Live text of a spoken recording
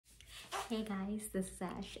Hey guys, this is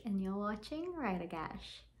Ash and you're watching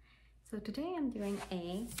WriterGAsh. So today I'm doing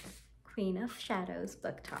a Queen of Shadows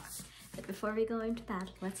book talk. But before we go into that,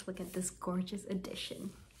 let's look at this gorgeous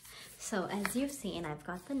edition. So as you've seen, I've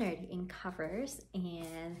got the Nerdy Ink covers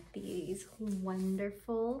and these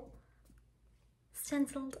wonderful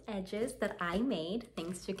stenciled edges that I made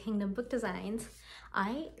thanks to Kingdom Book Designs.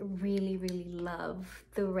 I really love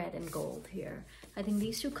the red and gold here. I think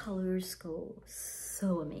these two colors go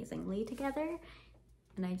so amazingly together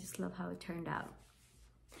and I just love how it turned out.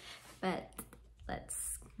 But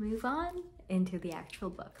let's move on into the actual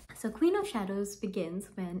book. So Queen of Shadows begins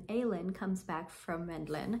when Aelin comes back from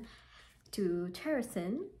Wendlin to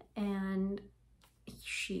Terrasen, and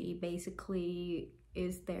she basically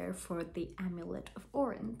is there for the Amulet of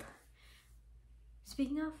Orinth.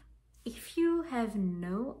 Speaking of, if you have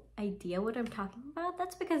no idea what I'm talking about,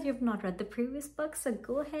 that's because you've not read the previous books, so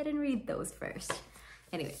go ahead and read those first.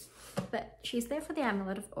 Anyway, but she's there for the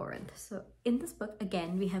Amulet of Orinth. So in this book,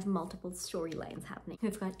 again, we have multiple storylines happening.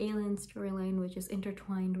 We've got Aelin's storyline, which is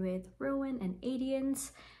intertwined with Rowan and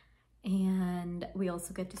Adian's, and we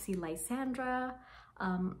also get to see Lysandra.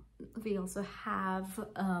 We also have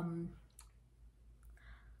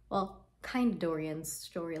well, kind of Dorian's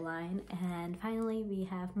storyline, and finally we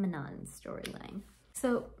have Manon's storyline.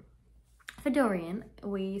 So for Dorian,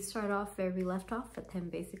 we start off where we left off, with him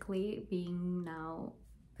basically being now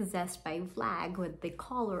possessed by Vlag with the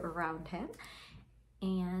collar around him,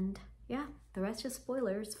 and yeah, the rest is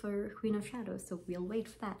spoilers for Queen of Shadows, so we'll wait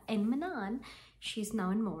for that. And Manon, she's now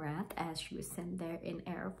in Morath, as she was sent there in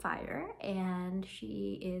Heir of Fire, and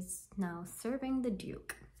she is now serving the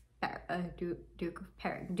Duke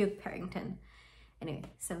Parrington. Anyway,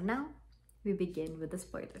 so now we begin with the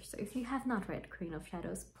spoilers. So if you have not read Queen of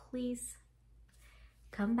Shadows, please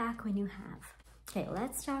come back when you have. Okay,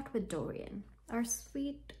 let's start with Dorian. Our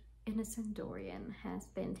sweet, innocent Dorian has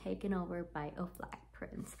been taken over by a Vlag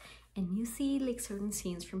prince, and you see like certain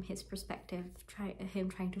scenes from his perspective, him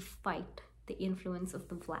trying to fight the influence of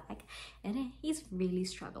the Vlag, and he's really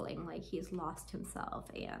struggling. Like, he's lost himself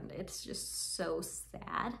and it's just so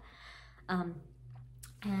sad.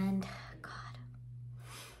 And God,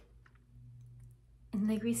 and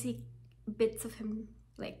like we see bits of him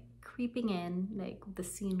like creeping in, like the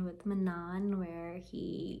scene with Manon where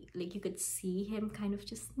he, like, you could see him kind of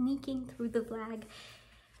just sneaking through the Vlag,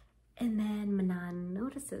 and then Manon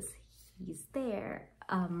notices he's there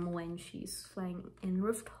when she's flying in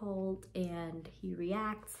Rifthold, and he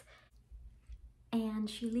reacts, and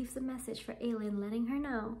she leaves a message for Aelin letting her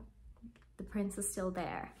know the prince is still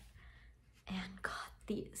there. And God,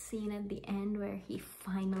 the scene at the end where he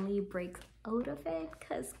finally breaks out of it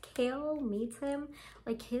because Kale meets him,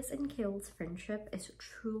 like, his and Kale's friendship is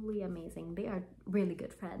truly amazing. They are really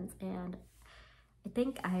good friends, and I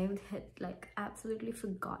think I had like absolutely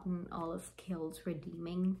forgotten all of Kale's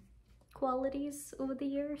redeeming qualities over the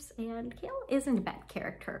years, and Kale isn't a bad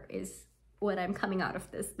character is what I'm coming out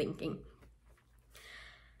of this thinking.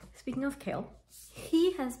 Speaking of Kale,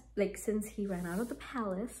 he has, like, since he ran out of the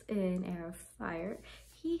palace in Heir of Fire,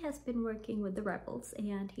 he has been working with the rebels,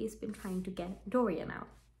 and he's been trying to get Dorian out.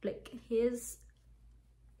 Like, his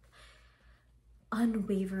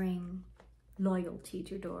unwavering loyalty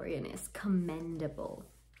to Dorian is commendable.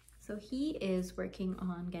 So he is working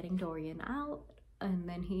on getting Dorian out, and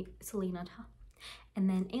then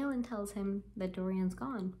Aelin tells him that Dorian's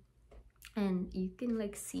gone, and you can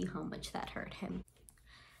like see how much that hurt him.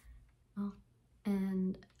 Oh,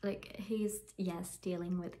 and like he's, yes,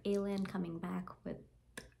 dealing with Aelin coming back with,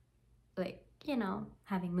 like, you know,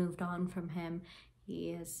 having moved on from him.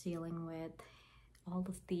 He is dealing with all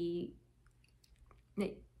of the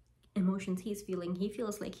like emotions he's feeling. He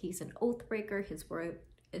feels like he's an oath breaker, his word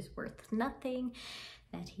is worth nothing,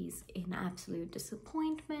 that he's in absolute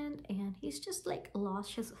disappointment, and he's just like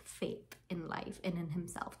lost his faith in life and in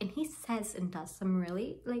himself, and he says and does some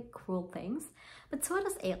really like cruel things, but so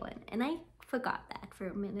does Aelin, and I forgot that for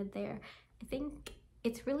a minute there. I think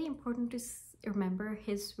it's really important to remember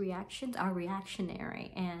his reactions are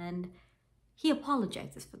reactionary, and he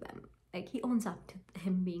apologizes for them. Like, he owns up to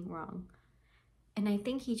him being wrong, and I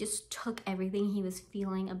think he just took everything he was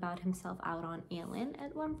feeling about himself out on Aelin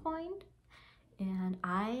at one point. And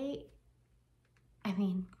I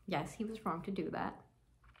mean, yes, he was wrong to do that,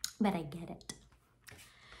 but I get it.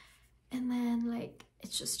 And then, like,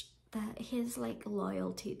 it's just that his, like,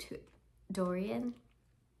 loyalty to Dorian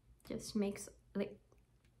just makes, like,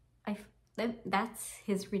 that's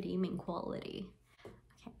his redeeming quality.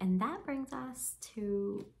 Okay, and that brings us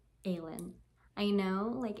to Aelin. I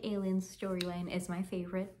know, like, Aelin's storyline is my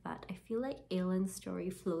favorite, but I feel like Aelin's story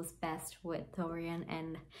flows best with Dorian,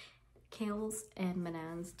 and Chaos and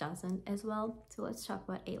Manans doesn't as well. So let's talk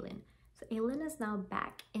about Aelin. So Aelin is now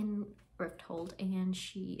back in Rifthold, and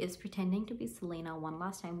she is pretending to be Selena one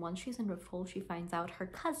last time. Once she's in Rifthold, she finds out her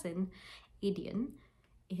cousin, Aedion,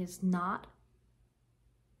 is not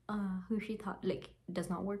who she thought, like, does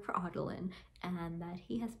not work for Adolin, and that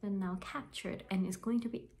he has been now captured and is going to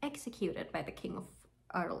be executed by the king of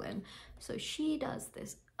Adolin. So she does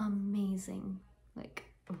this amazing, like,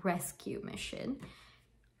 rescue mission.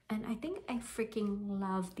 And I think I freaking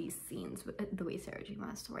love these scenes, the way Sarah J.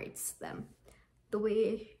 Maas writes them. The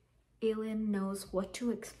way Aelin knows what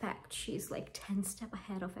to expect. She's like 10 steps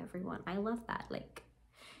ahead of everyone. I love that. Like,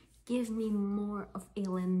 give me more of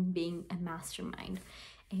Aelin being a mastermind.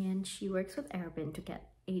 And she works with Arobynn to get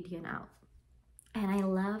Aedion out. And I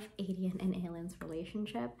love Aedion and Aelin's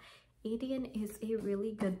relationship. Aedion is a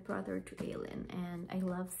really good brother to Aelin, and I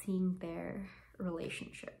love seeing their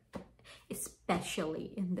relationship,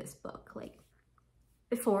 especially in this book. Like,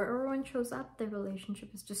 before everyone shows up, their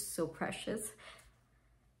relationship is just so precious.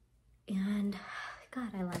 And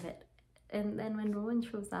God, I love it. And then when Rowan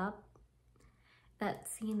shows up, that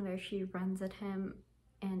scene where she runs at him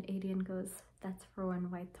and Aedion goes, "That's Rowan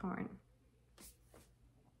Whitethorn."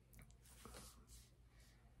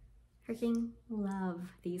 Freaking love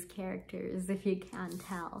these characters, if you can't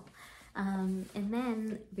tell. And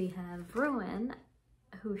then we have Rowan,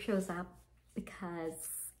 who shows up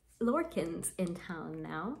because Lorcan's in town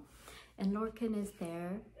now, and Lorcan is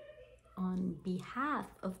there on behalf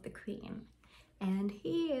of the Queen, and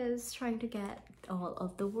he is trying to get all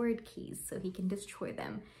of the word keys so he can destroy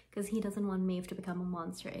them, because he doesn't want Maeve to become a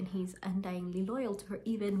monster, and he's undyingly loyal to her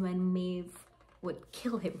even when Maeve would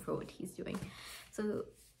kill him for what he's doing. So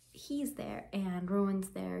he's there, and Rowan's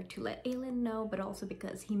there to let Aelin know, but also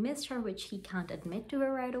because he missed her, which he can't admit to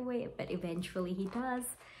her right away, but eventually he does.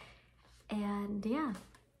 And yeah,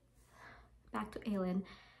 back to Aelin.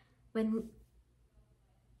 When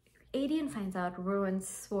Aedion finds out Rowan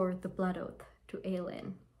swore the blood oath to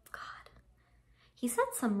Aelin, God, he said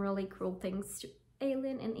some really cruel things to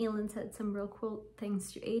Aelin, and Aelin said some real cruel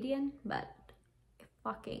things to Aedion, but it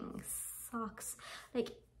fucking sucks.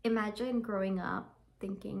 Like, imagine growing up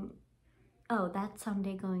thinking, oh, that's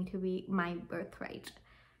someday going to be my birthright,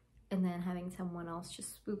 and then having someone else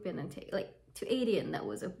just swoop in and take, like, to Aedion, that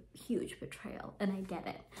was a huge betrayal, and I get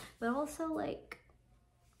it. But also, like,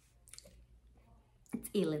 it's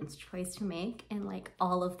Aelin's choice to make, and like,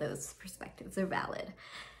 all of those perspectives are valid.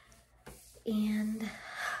 And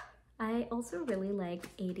I also really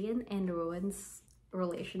like Aedion and Rowan's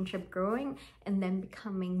relationship growing and then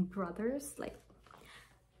becoming brothers. Like,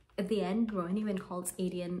 at the end, Rowan even calls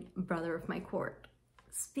Aedion brother of my court.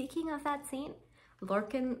 Speaking of that scene,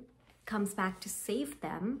 Lorcan comes back to save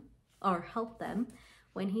them, or help them,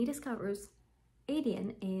 when he discovers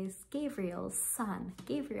Aedion is Gabriel's son.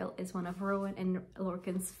 Gabriel is one of Rowan and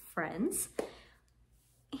Lorcan's friends.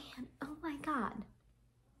 And oh my God,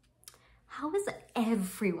 how is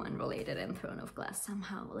everyone related in Throne of Glass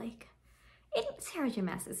somehow? Like, in Sarah J.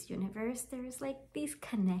 Maas's universe, there's like these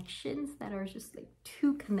connections that are just like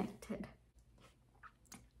too connected.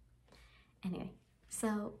 Anyway,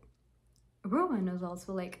 so Rowan is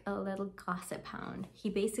also like a little gossip hound. He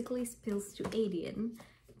basically spills to Aedion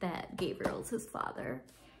that Gabriel's his father.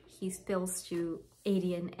 He spills to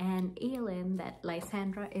Aedion and Aelin that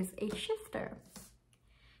Lysandra is a shifter.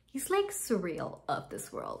 He's like Surreal of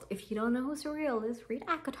this world. If you don't know who Surreal is, read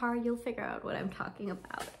ACOTAR, you'll figure out what I'm talking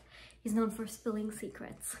about. He's known for spilling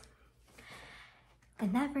secrets.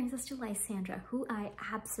 And that brings us to Lysandra, who I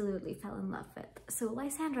absolutely fell in love with. So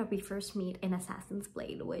Lysandra we first meet in Assassin's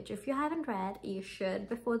Blade, which if you haven't read, you should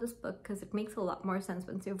before this book, because it makes a lot more sense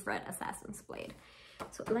once you've read Assassin's Blade.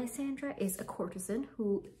 So Lysandra is a courtesan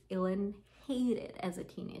who Aelin hated as a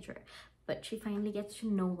teenager, but she finally gets to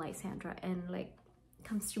know Lysandra and like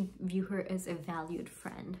comes to view her as a valued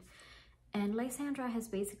friend. And Lysandra has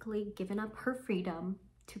basically given up her freedom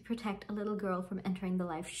to protect a little girl from entering the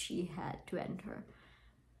life she had to enter.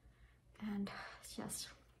 And it's just,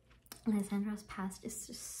 Lysandra's past is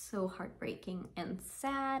just so heartbreaking and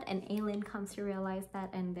sad, and Aelin comes to realize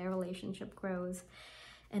that, and their relationship grows.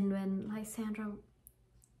 And when Lysandra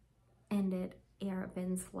ended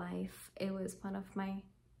Arobynn's life, it was one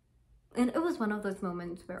of those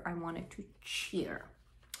moments where I wanted to cheer.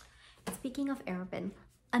 Speaking of Arobynn,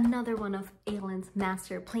 another one of Aelin's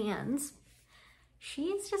master plans,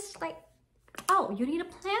 she's just like, oh, you need a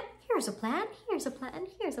plan? Here's a plan, here's a plan,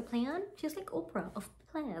 here's a plan. She's like Oprah of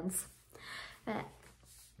plans.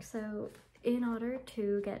 So in order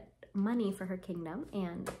to get money for her kingdom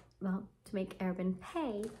and, well, to make Arobynn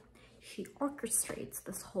pay, she orchestrates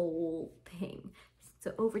this whole thing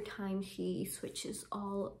So over time, she switches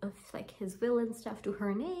all of like his will and stuff to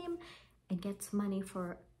her name and gets money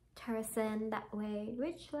for Terrasen that way,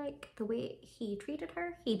 which like the way he treated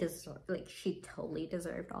her, he deserved, like she totally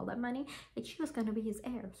deserved all that money. Like she was gonna be his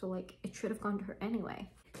heir, so like it should have gone to her anyway.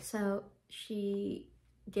 So she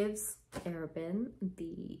gives Arabin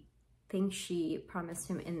the thing she promised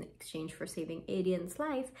him in exchange for saving Adian's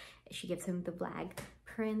life. She gives him the Black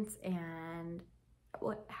Prince, and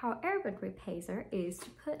how Arabin repays her is to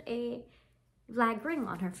put a flag ring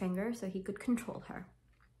on her finger so he could control her.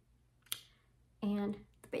 And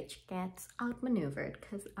the bitch gets outmaneuvered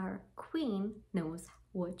because our queen knows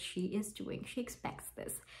what she is doing. She expects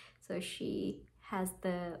this. So she has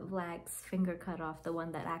the Vlag's finger cut off, the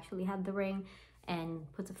one that actually had the ring,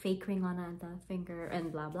 and puts a fake ring on the finger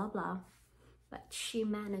and blah, blah, blah. But she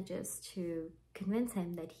manages to convince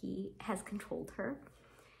him that he has controlled her.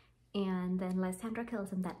 And then Lysandra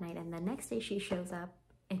kills him that night. And the next day she shows up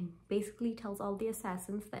and basically tells all the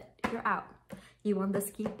assassins that you're out. You want this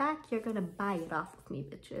key back? You're gonna buy it off of me,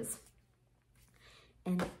 bitches.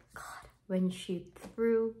 And God, when she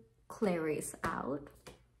threw Clarice out,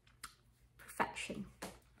 perfection.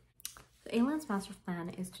 So Aelin's master plan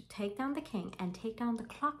is to take down the king and take down the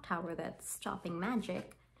clock tower that's stopping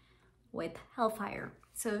magic with hellfire.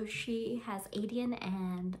 So she has Adian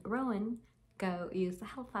and Rowan go use the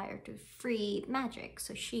hellfire to free magic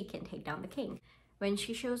so she can take down the king. When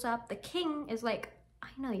she shows up, the king is like, I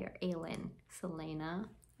know you're Aelin, Selena,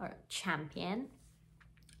 or champion.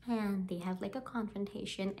 And they have like a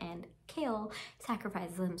confrontation, and Chaol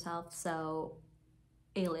sacrifices himself so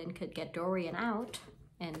Aelin could get Dorian out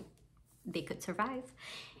and they could survive.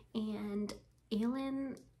 And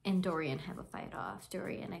Aelin and Dorian have a fight off.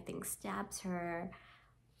 Dorian, I think, stabs her.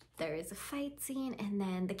 There is a fight scene, and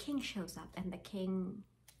then the king shows up, and the king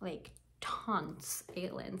like taunts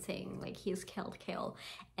Aelin, saying like he's killed Chaol,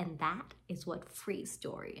 and that is what frees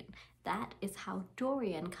Dorian. That is how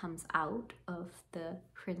Dorian comes out of the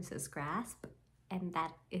prince's grasp, and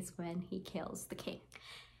that is when he kills the king.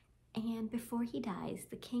 And before he dies,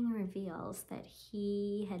 the king reveals that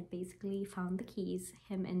he had basically found the keys.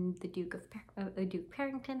 Him and the Duke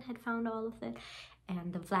Parrington had found all of it,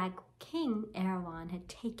 and the Vlag king, Erwan, had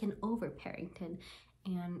taken over Parrington,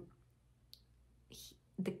 and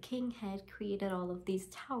the king had created all of these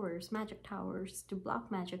towers, magic towers, to block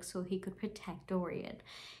magic so he could protect Dorian.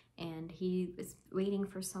 And he was waiting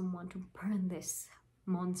for someone to burn this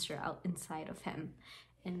monster out inside of him.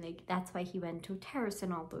 And like that's why he went to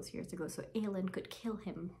Terrasen all those years ago, so Aelin could kill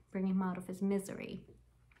him, bring him out of his misery.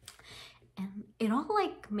 And it all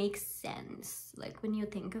like makes sense. Like when you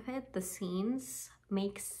think of it, the scenes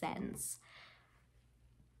make sense.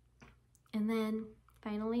 And then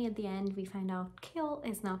finally at the end we find out Chaol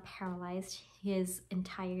is now paralyzed. His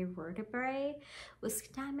entire vertebrae was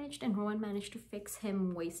damaged, and Rowan managed to fix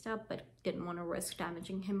him waist up but didn't want to risk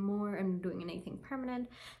damaging him more and doing anything permanent.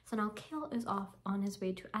 So now Chaol is off on his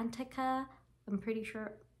way to Antica. I'm pretty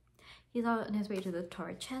sure he's on his way to the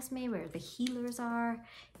Torre Chesme where the healers are,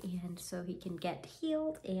 and so he can get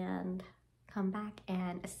healed and come back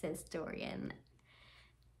and assist Dorian.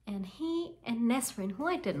 And he and Nesrin, who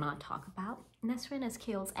I did not talk about, Nesrin is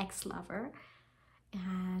Chaol's ex-lover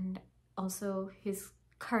and also his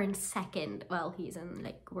current second while he's in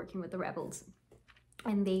like working with the rebels,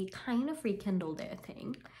 and they kind of rekindle their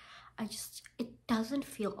thing. It doesn't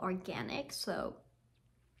feel organic, so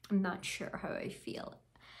I'm not sure how I feel,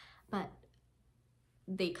 but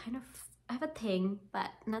they kind of have a thing, but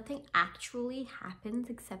nothing actually happens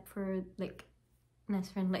except for like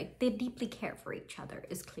Nesrin, like they deeply care for each other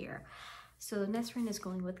is clear. So Nesrin is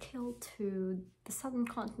going with Chaol to the southern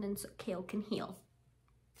continent so Chaol can heal.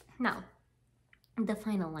 Now, the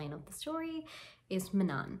final line of the story is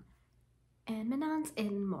Manan. And Manan's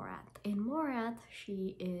in Morath. In Morath,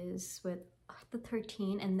 she is with the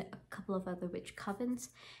 13 and a couple of other witch covens.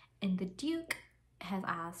 And the Duke has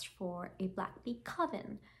asked for a Blackbeak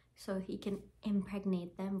coven so he can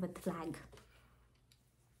impregnate them with Vlag.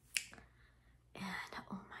 And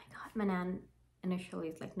oh my god, Manan initially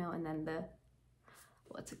is like no, and then the,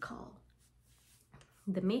 what's it called?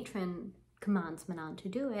 The matron commands Manan to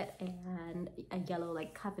do it, and a yellow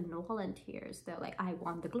like coven volunteers. They're like, I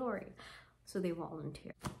want the glory. So they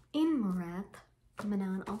volunteer. In Morath,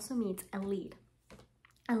 Manan also meets Elide.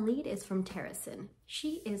 Elide is from Terrasen.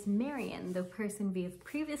 She is Marion, the person we have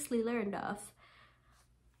previously learned of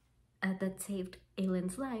that saved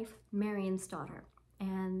Aelin's life, Marion's daughter,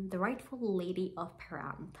 and the rightful lady of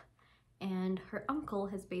Peranth. And her uncle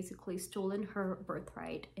has basically stolen her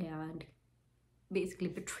birthright and basically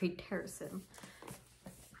betrayed Terrasen.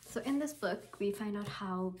 So in this book, we find out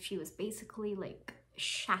how she was basically like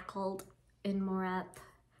shackled in Morath,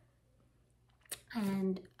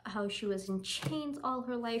 and how she was in chains all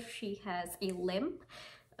her life. She has a limp.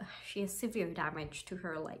 She has severe damage to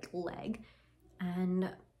her like leg, and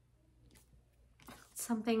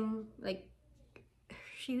something like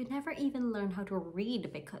she would never even learn how to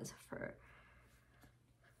read because of her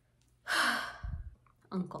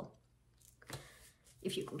uncle,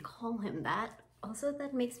 if you can call him that. Also,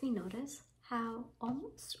 that makes me notice how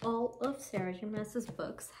almost all of Sarah J. Maas's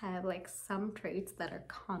books have like some traits that are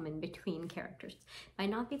common between characters. Might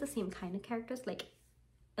not be the same kind of characters, like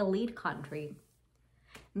Elide Country.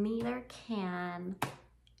 Neither can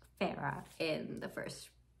Farah in the first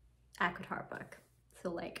ACOTAR book.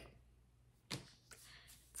 So like,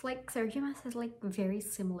 it's like Sarah J. Maas has like very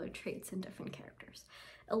similar traits in different characters.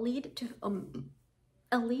 Elide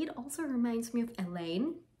also reminds me of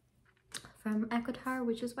Elaine from ACOTAR,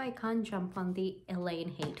 which is why I can't jump on the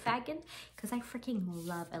Elaine hate wagon, because I freaking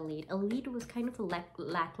love Elide. Elide was kind of a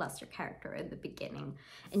lackluster character in the beginning,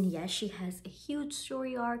 and yes, she has a huge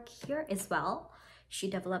story arc here as well. She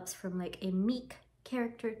develops from like a meek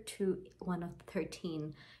character to one of the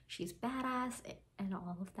 13. She's badass and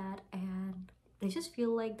all of that, and I just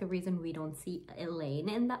feel like the reason we don't see Elaine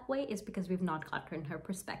in that way is because we've not gotten her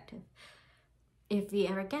perspective. If we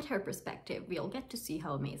ever get her perspective, we'll get to see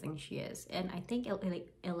how amazing she is. And I think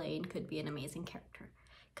Elaine could be an amazing character,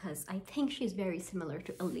 because I think she's very similar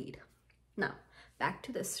to Elide. Now, back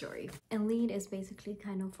to the story. Elide is basically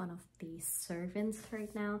kind of one of the servants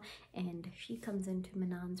right now, and she comes into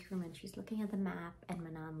Manon's room and she's looking at the map, and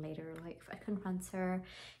Manon later like confronts her.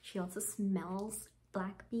 She also smells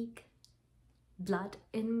Blackbeak blood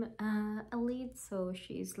in Elide, so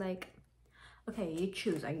she's like, okay, you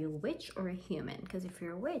choose, are you a witch or a human? Because if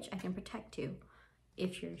you're a witch, I can protect you.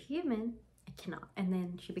 If you're human, I cannot. And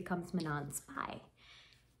then she becomes Manon's spy.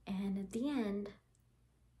 And at the end,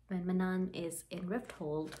 when Manon is in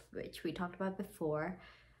Rifthold, which we talked about before,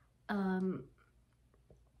 Elide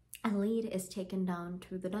is taken down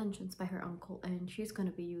to the dungeons by her uncle, and she's going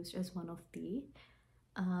to be used as one of the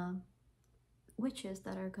witches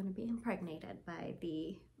that are going to be impregnated by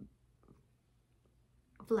the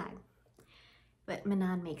flag. But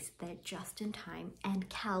Manon makes it there just in time, and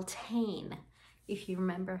Kaltain, if you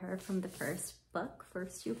remember her from the first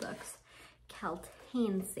two books,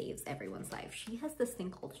 Kaltain saves everyone's life. She has this thing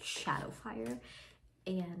called Shadowfire,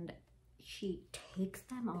 and she takes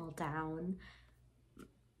them all down.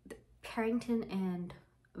 Parrington and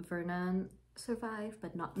Vernon survive,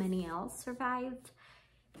 but not many else survived.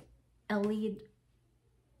 Elide,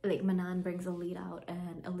 like Manon brings Elide out,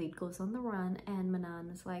 and Elide goes on the run, and Manon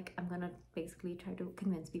is like, I'm gonna basically try to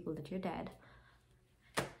convince people that you're dead.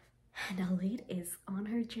 And Elide is on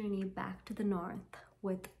her journey back to the north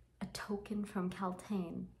with a token from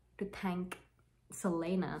Kaltain to thank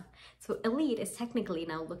Selena. So Elide is technically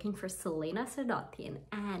now looking for Selena Sardothian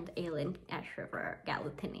and Aelin Ashriver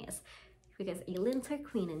Galatinius, because Aelin's her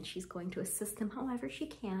queen and she's going to assist them however she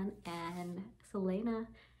can, and Selena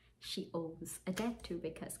she owes a debt to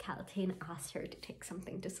because Kaltain asked her to take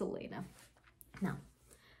something to Selena. Now,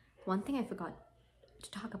 one thing I forgot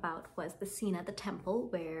to talk about was the scene at the temple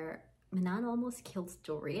where Manon almost kills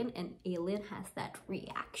Dorian, and Aelin has that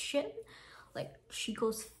reaction. Like, she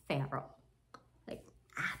goes feral. Like,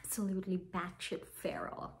 absolutely batshit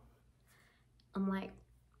feral. I'm like,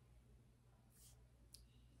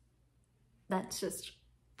 that's just,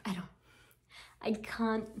 I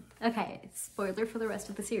can't, okay, spoiler for the rest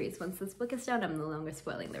of the series. Once this book is done, I'm no longer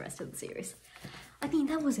spoiling the rest of the series. I mean,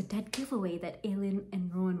 that was a dead giveaway that Aelin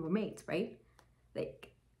and Rowan were mates, right?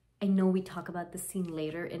 Like, I know we talk about this scene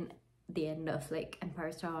later in the end of, like,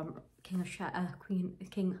 Empire Storm, Kingdom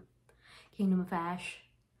of Ash,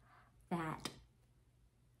 that,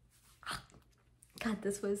 God,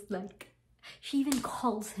 this was, like, she even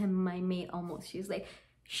calls him my mate almost. She's like,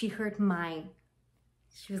 she heard my,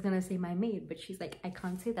 she was gonna say my maid, but she's like, I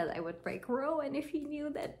can't say that, I would break Rowan if he knew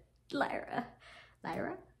that Lyra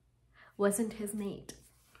wasn't his mate.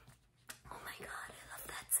 Oh my god, I love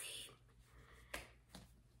that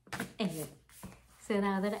scene. Anyway, so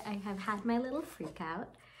now that I have had my little freak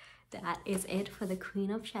out, that is it for the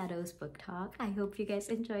Queen of Shadows book talk. I hope you guys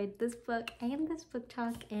enjoyed this book and this book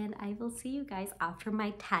talk, and I will see you guys after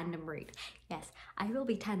my tandem read. Yes, I will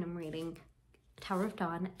be tandem reading Tower of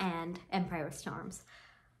Dawn and Empire of Storms,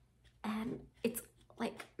 and it's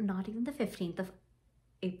like not even the 15th of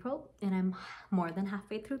April, and I'm more than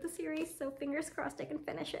halfway through the series, so fingers crossed I can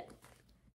finish it.